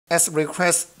as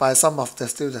requested by some of the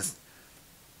students.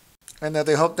 And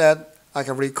they hope that I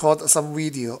can record some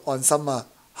video on some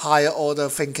higher order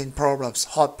thinking problems,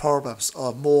 hard problems,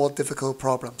 or more difficult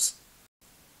problems.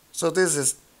 So this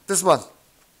is this one,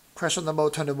 question number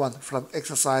 21 from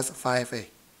exercise 5A.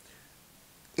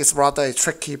 It's rather a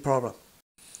tricky problem.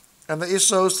 And it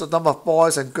shows the number of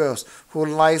boys and girls who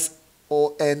like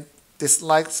and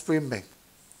dislike swimming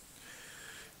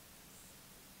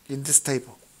in this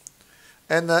table.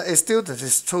 And a student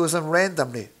is chosen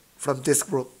randomly from this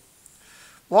group.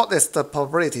 What is the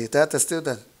probability that the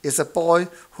student is a boy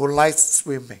who likes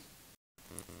swimming?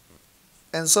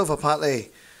 And so for part A,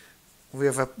 we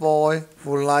have a boy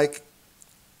who likes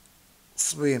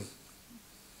swim.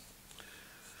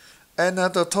 And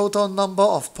the total number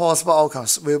of possible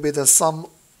outcomes will be the sum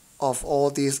of all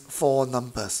these four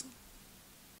numbers.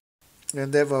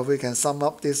 And therefore we can sum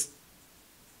up this.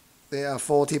 There are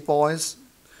 40 boys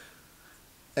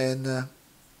and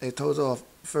a total of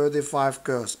 35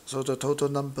 girls. So the total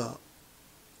number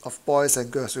of boys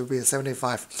and girls will be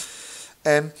 75.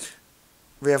 And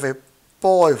we have a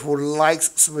boy who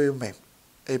likes swimming.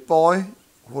 A boy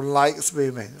who likes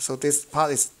swimming. So this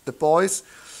part is the boys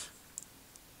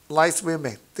like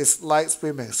swimming, dislike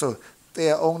swimming. So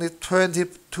there are only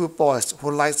 22 boys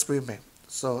who like swimming.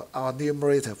 So our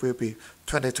numerator will be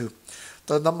 22.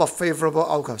 The number of favorable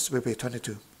outcomes will be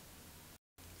 22.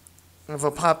 And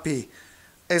for part B,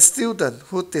 a student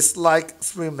who dislikes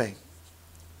swimming.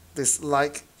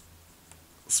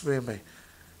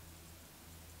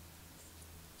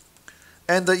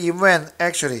 And the event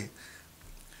actually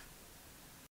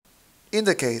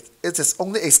indicates it is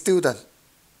only a student.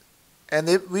 And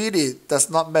it really does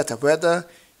not matter whether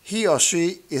he or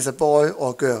she is a boy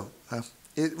or girl.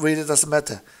 It really doesn't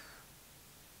matter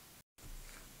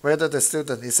whether the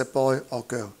student is a boy or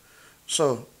girl.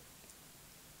 So,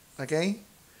 again,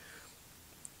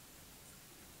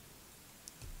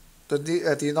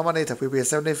 the denominator will be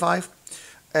 75.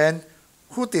 And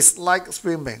who dislikes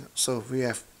swimming? So we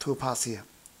have two parts here.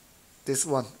 This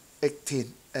one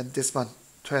 18 and this one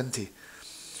 20.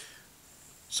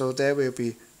 So there will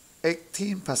be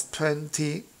 18 plus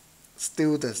 20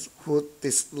 students who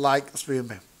dislike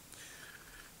swimming.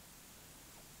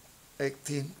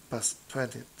 18 plus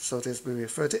 20. So this will be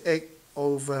 38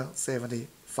 over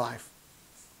 75.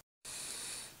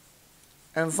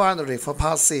 And finally, for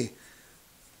part C,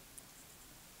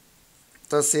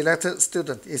 the selected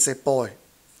student is a boy.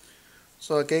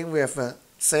 So again, we have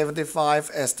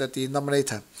 75 as the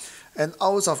denominator. And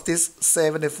out of these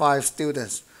 75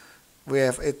 students, we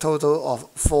have a total of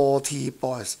 40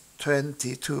 boys,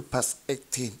 22 plus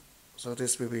 18. So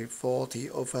this will be 40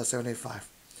 over 75.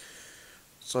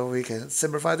 So we can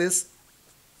simplify this.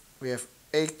 We have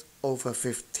 8 over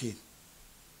 15.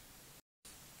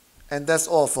 And that's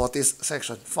all for this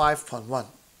section 5.1,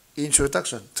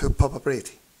 Introduction to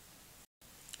Probability.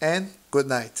 And good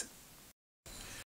night.